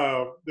 that's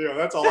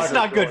all I heard. That's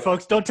not good,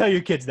 folks. Don't tell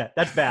your kids that.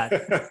 That's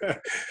bad.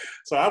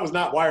 So I was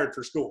not wired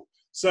for school.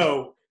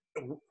 So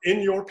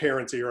in your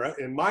parents' era,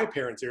 in my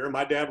parents' era,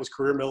 my dad was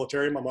career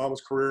military. My mom was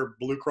career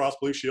Blue Cross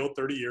Blue Shield,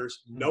 30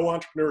 years. No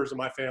entrepreneurs in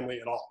my family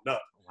at all. None.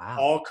 Wow.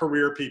 All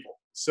career people.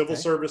 Civil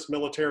service,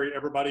 military,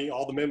 everybody,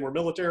 all the men were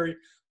military.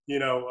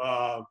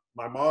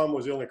 My mom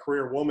was the only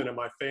career woman in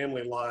my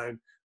family line.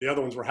 The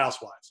other ones were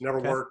housewives, never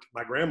worked.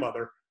 My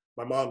grandmother,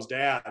 my mom's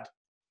dad,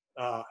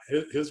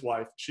 his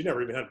wife, she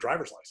never even had a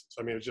driver's license.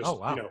 I mean, it's just,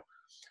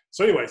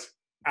 So anyways,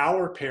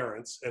 our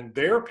parents and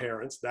their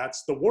parents,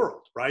 that's the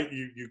world, right?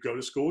 You go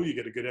to school, you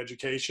get a good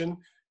education,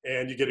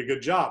 and you get a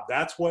good job.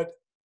 That's what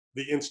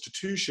the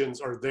institutions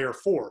are there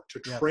for, to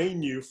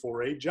train you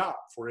for a job,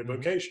 for a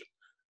vocation.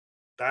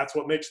 That's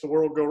what makes the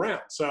world go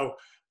round. So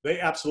they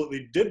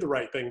absolutely did the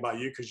right thing by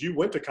you, because you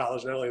went to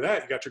college. Not only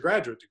that, you got your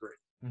graduate degree.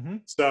 Mm-hmm.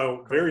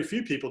 So very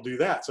few people do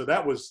that. So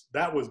that was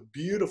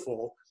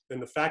beautiful.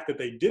 And the fact that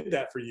they did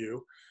that for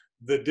you,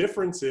 the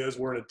difference is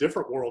we're in a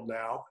different world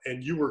now,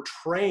 and you were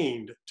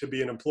trained to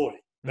be an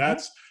employee. Mm-hmm.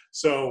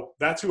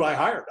 That's who I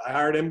hired. I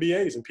hired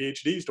MBAs and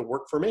PhDs to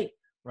work for me.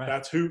 Right.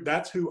 That's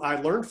who I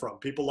learned from.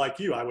 People like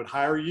you. I would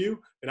hire you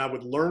and I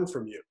would learn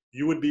from you.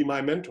 You would be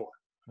my mentor.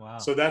 Wow.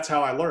 So that's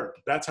how I learned.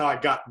 That's how I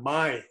got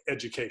my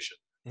education,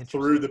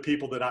 through the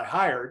people that I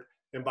hired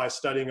and by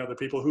studying other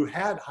people who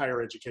had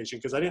higher education,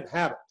 because I didn't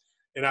have it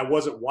and I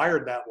wasn't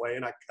wired that way,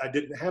 and I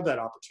didn't have that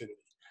opportunity.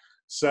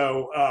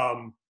 So,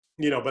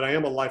 but I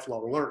am a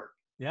lifelong learner.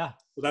 Yeah.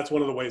 So that's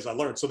one of the ways I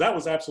learned. So that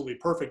was absolutely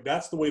perfect.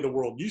 That's the way the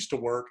world used to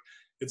work.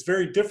 It's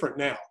very different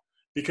now,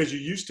 because you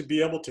used to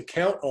be able to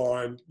count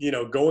on,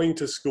 going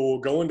to school,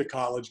 going to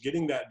college,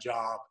 getting that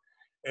job,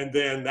 and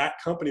then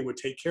that company would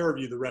take care of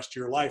you the rest of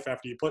your life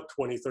after you put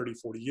 20, 30,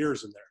 40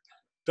 years in there.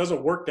 It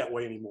doesn't work that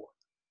way anymore.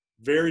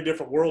 Very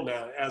different world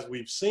now. As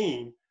we've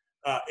seen,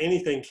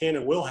 anything can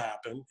and will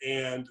happen,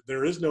 and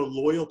there is no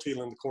loyalty in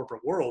the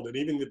corporate world, and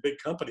even the big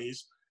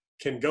companies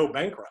can go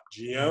bankrupt.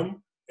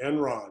 GM,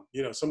 Enron,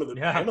 some of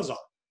the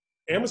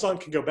Amazon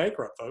can go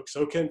bankrupt, folks.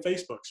 So can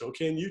Facebook, so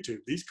can YouTube.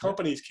 These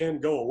companies can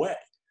go away.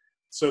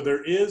 So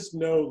there is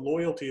no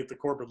loyalty at the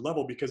corporate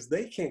level, because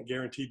they can't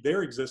guarantee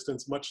their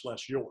existence, much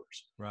less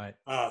yours. Right.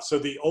 So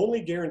the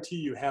only guarantee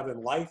you have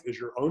in life is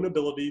your own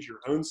abilities, your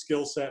own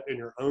skill set, and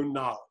your own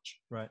knowledge.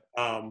 Right.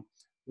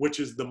 Which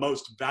is the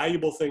most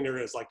valuable thing there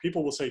is. Like,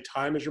 people will say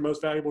time is your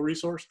most valuable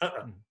resource.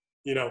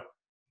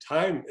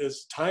 time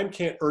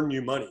can't earn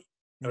you money.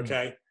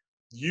 Okay.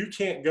 You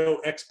can't go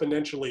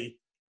exponentially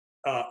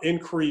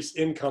increase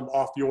income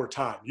off your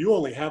time. You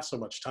only have so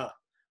much time,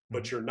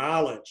 but your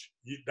knowledge,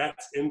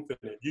 that's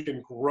infinite. You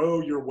can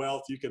grow your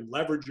wealth. You can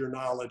leverage your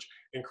knowledge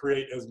and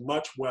create as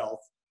much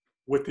wealth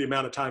with the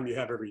amount of time you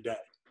have every day.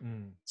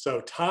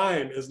 So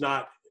time is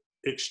not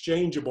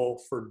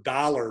exchangeable for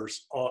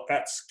dollars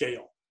at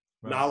scale.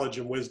 Right. Knowledge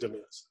and wisdom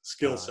is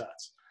skill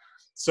sets.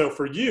 So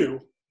for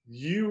you,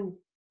 you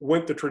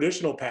went the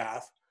traditional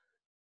path,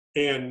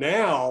 and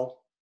now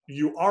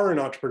you are an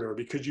entrepreneur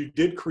because you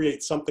did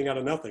create something out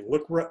of nothing.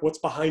 Look what's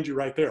behind you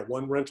right there,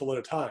 one rental at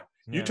a time.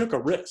 Yeah. You took a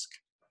risk.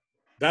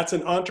 That's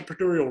an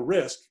entrepreneurial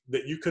risk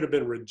that you could have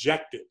been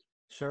rejected.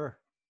 Sure.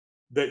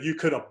 That you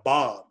could have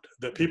bombed,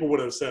 that people would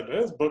have said,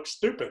 this book's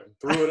stupid,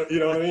 threw it, you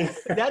know what I mean?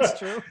 That's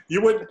true.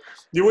 You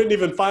wouldn't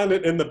even find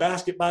it in the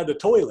basket by the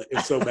toilet.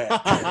 It's so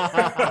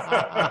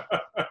bad.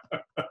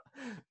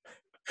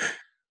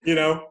 You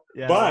know,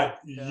 yeah, but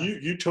yeah.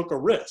 You took a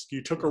risk.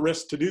 You took a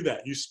risk to do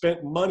that. You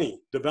spent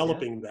money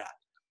developing that.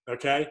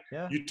 Okay.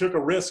 Yeah. You took a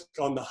risk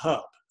on the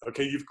hub.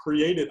 Okay. You've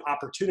created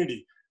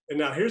opportunity. And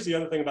now here's the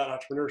other thing about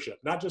entrepreneurship,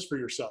 not just for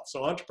yourself.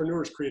 So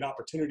entrepreneurs create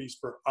opportunities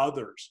for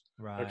others.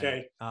 Right.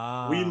 Okay.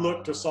 We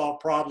look to solve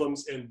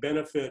problems and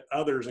benefit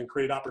others and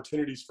create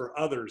opportunities for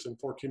others and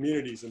for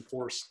communities and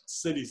for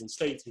cities and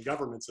states and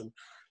governments and,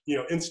 you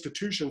know,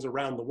 institutions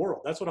around the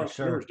world. That's what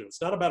entrepreneurs do.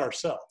 It's not about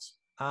ourselves.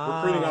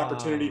 We're creating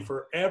opportunity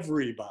for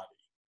everybody.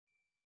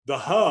 The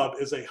hub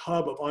is a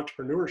hub of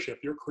entrepreneurship.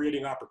 You're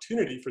creating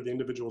opportunity for the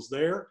individuals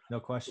there, no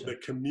question, the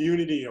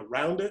community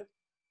around it,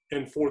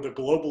 and for the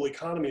global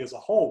economy as a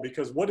whole.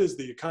 Because what is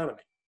the economy?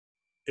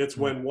 It's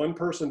when one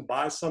person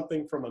buys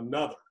something from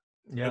another,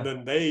 and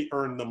then they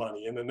earn the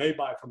money, and then they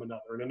buy from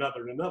another and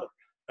another and another.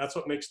 That's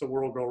what makes the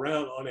world go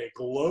round on a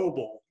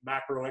global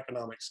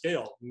macroeconomic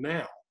scale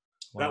now.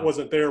 Wow. That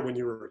wasn't there when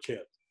you were a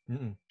kid.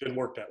 Didn't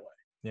work that way.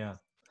 Yeah.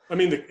 I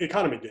mean, the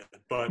economy did,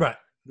 but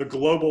the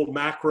global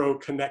macro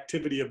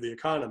connectivity of the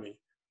economy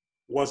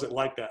wasn't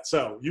like that.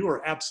 So you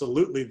are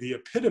absolutely the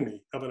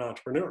epitome of an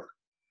entrepreneur.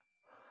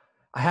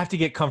 I have to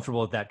get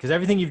comfortable with that because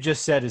everything you've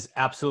just said is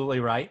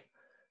absolutely right.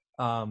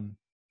 I'm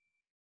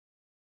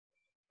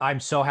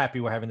so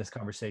happy we're having this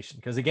conversation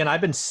because, again,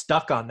 I've been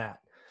stuck on that.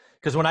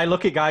 Because when I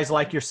look at guys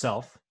like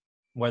yourself,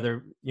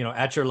 whether, you know,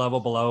 at your level,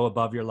 below,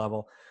 above your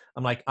level,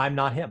 I'm like, I'm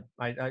not him.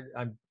 I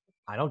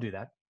don't do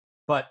that.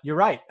 But you're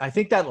right. I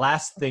think that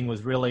last thing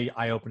was really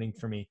eye-opening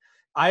for me.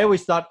 I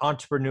always thought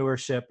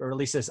entrepreneurship, or at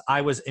least as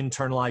I was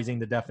internalizing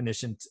the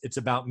definition, it's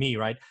about me,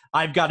 right?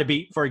 I've got to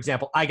be, for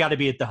example, I got to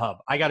be at the hub.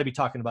 I got to be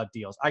talking about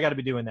deals. I got to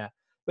be doing that.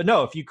 But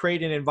no, if you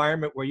create an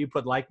environment where you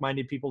put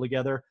like-minded people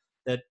together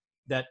that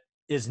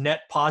is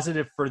net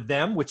positive for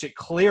them, which it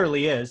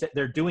clearly is, that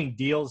they're doing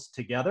deals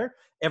together.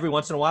 Every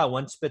once in a while,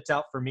 one spits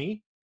out for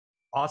me.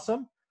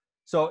 Awesome.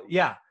 So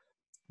yeah.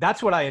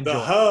 That's what I enjoy. The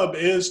hub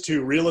is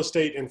to real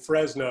estate in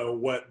Fresno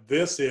what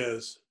this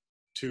is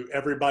to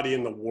everybody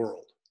in the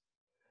world.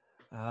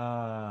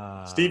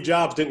 Steve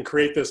Jobs didn't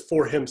create this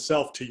for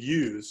himself to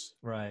use,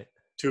 right,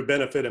 to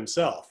benefit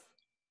himself.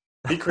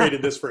 He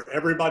created this for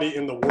everybody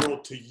in the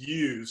world to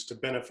use to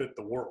benefit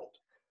the world.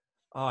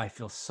 Oh, I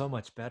feel so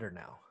much better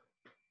now.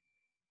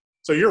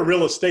 So you're a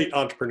real estate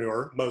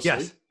entrepreneur mostly.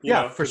 Yes.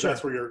 Yeah, for sure.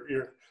 That's where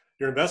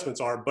your investments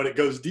are, but it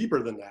goes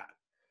deeper than that.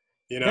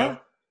 You know? Yeah.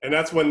 And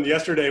that's when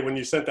yesterday, when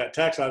you sent that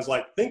text, I was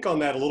like, think on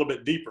that a little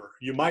bit deeper.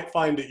 You might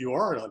find that you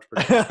are an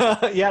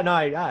entrepreneur. Yeah, no,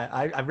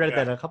 I've read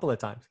that a couple of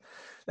times.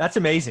 That's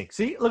amazing.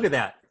 See, look at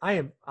that.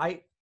 I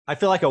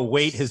feel like a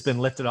weight has been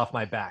lifted off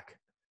my back.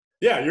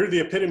 Yeah, you're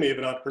the epitome of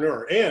an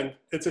entrepreneur, and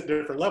it's at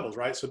different levels,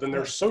 right? So then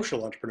there's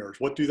social entrepreneurs.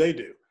 What do they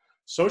do?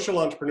 Social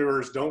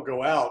entrepreneurs don't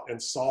go out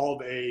and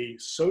solve a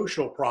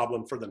social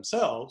problem for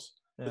themselves.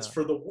 Yeah. It's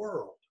for the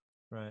world.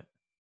 Right.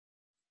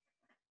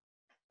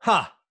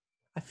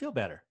 I feel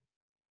better.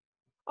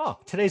 Oh,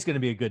 today's going to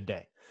be a good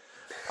day.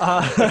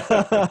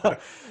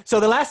 So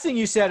the last thing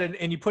you said,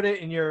 and you put it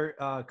in your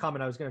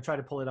comment, I was going to try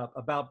to pull it up,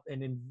 about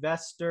an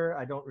investor.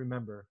 I don't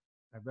remember.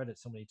 I've read it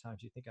so many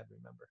times. You think I'd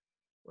remember.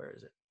 Where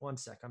is it? One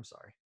sec. I'm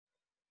sorry.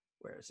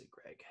 Where is it,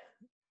 Greg?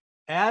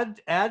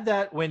 Add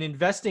that when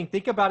investing,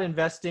 think about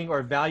investing or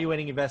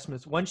evaluating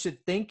investments, one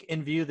should think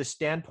and view the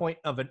standpoint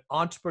of an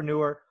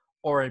entrepreneur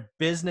or a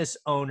business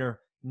owner,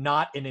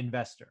 not an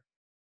investor.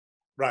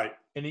 Right.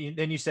 And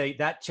then you say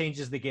that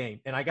changes the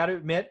game. And I got to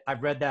admit,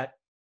 I've read that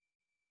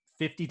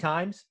 50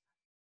 times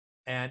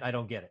and I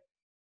don't get it.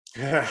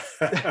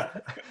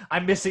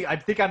 I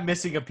think I'm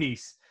missing a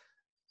piece.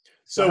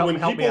 So when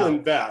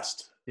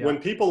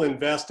people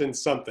invest in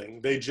something,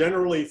 they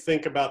generally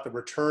think about the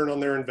return on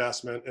their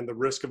investment and the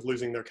risk of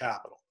losing their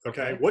capital.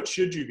 Okay. What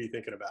should you be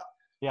thinking about?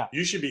 Yeah.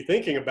 You should be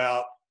thinking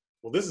about,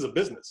 well, this is a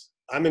business.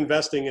 I'm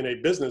investing in a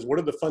business. What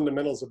are the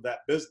fundamentals of that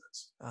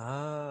business?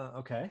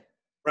 Okay.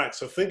 Right.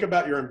 So think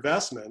about your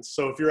investments.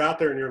 So if you're out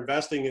there and you're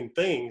investing in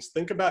things,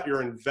 think about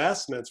your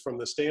investments from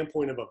the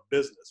standpoint of a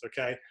business.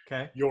 Okay.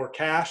 Okay. Your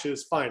cash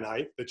is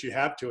finite that you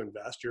have to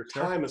invest. Your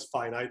time is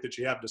finite that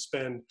you have to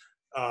spend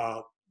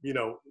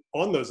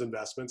on those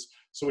investments.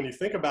 So when you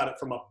think about it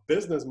from a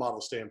business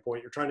model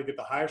standpoint, you're trying to get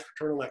the highest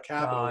return on that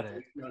capital in the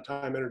least amount of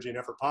time, energy, and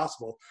effort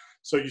possible.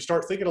 So you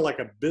start thinking of like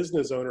a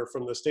business owner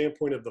from the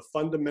standpoint of the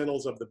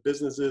fundamentals of the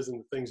businesses and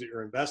the things that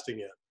you're investing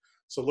in.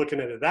 So looking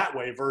at it that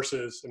way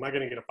versus, am I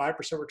going to get a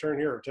 5% return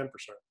here or 10%,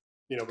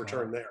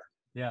 return there?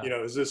 Yeah.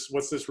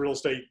 What's this real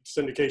estate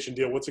syndication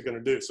deal? What's it going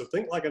to do? So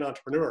think like an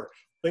entrepreneur,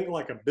 think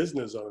like a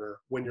business owner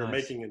when you're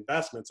making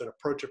investments, and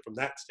approach it from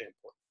that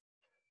standpoint.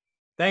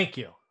 Thank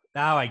you.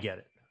 Now I get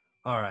it.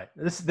 All right.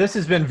 This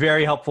has been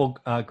very helpful,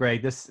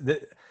 Greg. This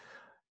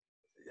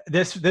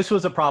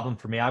was a problem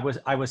for me. I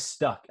was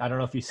stuck. I don't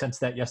know if you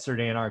sensed that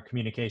yesterday in our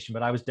communication,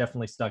 but I was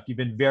definitely stuck. You've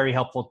been very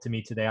helpful to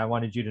me today. I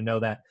wanted you to know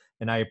that,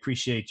 and I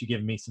appreciate you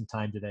giving me some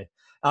time today.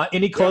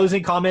 Any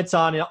closing comments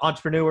on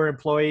entrepreneur,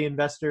 employee,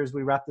 investors?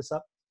 We wrap this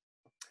up.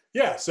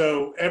 Yeah.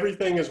 So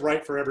everything is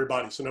right for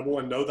everybody. So number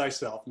one, know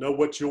thyself. Know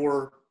what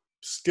your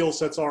skill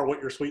sets are,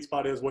 what your sweet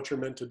spot is, what you're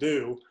meant to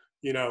do.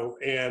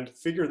 And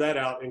figure that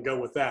out and go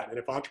with that. And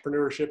if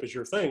entrepreneurship is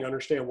your thing,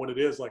 understand what it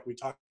is, like we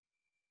talked.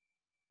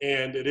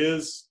 And it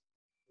is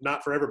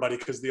not for everybody,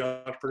 because the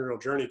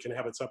entrepreneurial journey can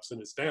have its ups and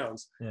its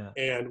downs. Yeah.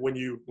 And when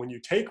you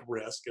take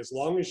risk, as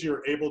long as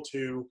you're able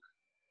to,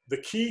 the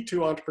key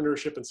to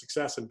entrepreneurship and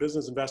success and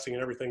business investing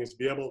and everything is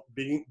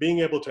being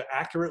able to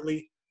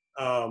accurately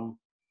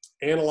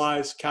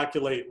analyze,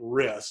 calculate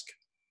risk,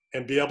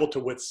 and be able to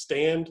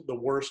withstand the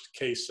worst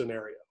case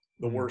scenario,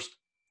 the worst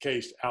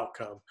case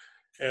outcome.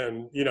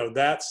 And,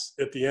 that's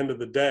at the end of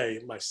the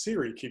day, my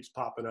Siri keeps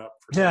popping up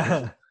for some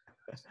reason.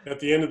 At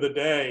the end of the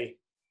day,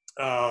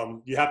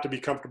 you have to be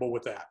comfortable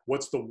with that.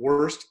 What's the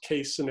worst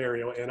case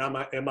scenario? And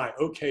am I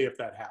okay if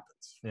that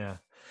happens? Yeah.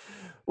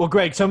 Well,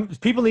 Greg, some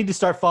people need to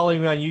start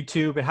following you on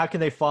YouTube. And how can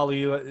they follow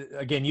you?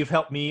 Again, you've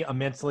helped me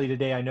immensely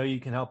today. I know you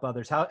can help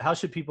others. How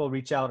should people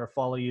reach out or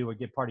follow you or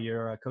get part of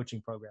your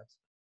coaching programs?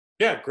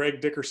 Yeah,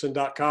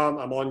 gregdickerson.com.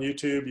 I'm on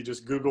YouTube. You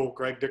just Google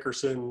Greg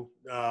Dickerson,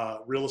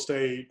 real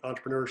estate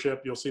entrepreneurship.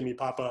 You'll see me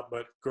pop up,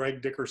 but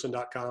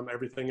gregdickerson.com,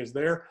 everything is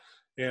there.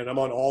 And I'm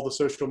on all the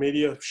social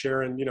media,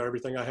 sharing,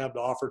 everything I have to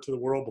offer to the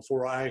world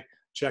before I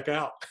check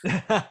out.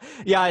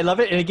 Yeah, I love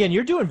it. And again,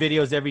 you're doing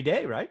videos every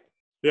day, right?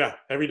 Yeah,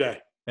 every day.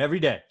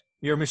 Every day.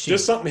 You're a machine.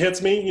 Just something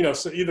hits me,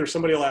 so either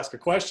somebody will ask a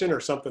question or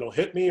something will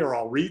hit me, or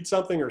I'll read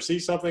something or see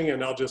something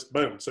and I'll just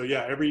boom. So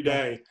yeah, every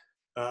day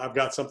I've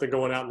got something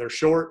going out, and they're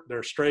short,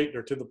 they're straight,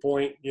 they're to the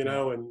point,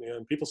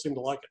 and people seem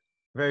to like it.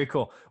 Very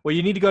cool. Well,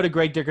 you need to go to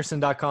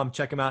gregdickerson.com.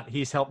 Check him out.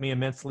 He's helped me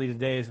immensely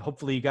today.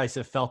 Hopefully you guys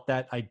have felt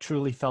that. I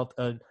truly felt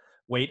a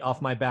weight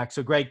off my back.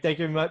 So Greg, thank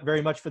you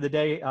very much for the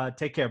day.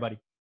 Take care, buddy.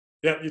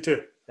 Yeah, you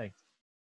too.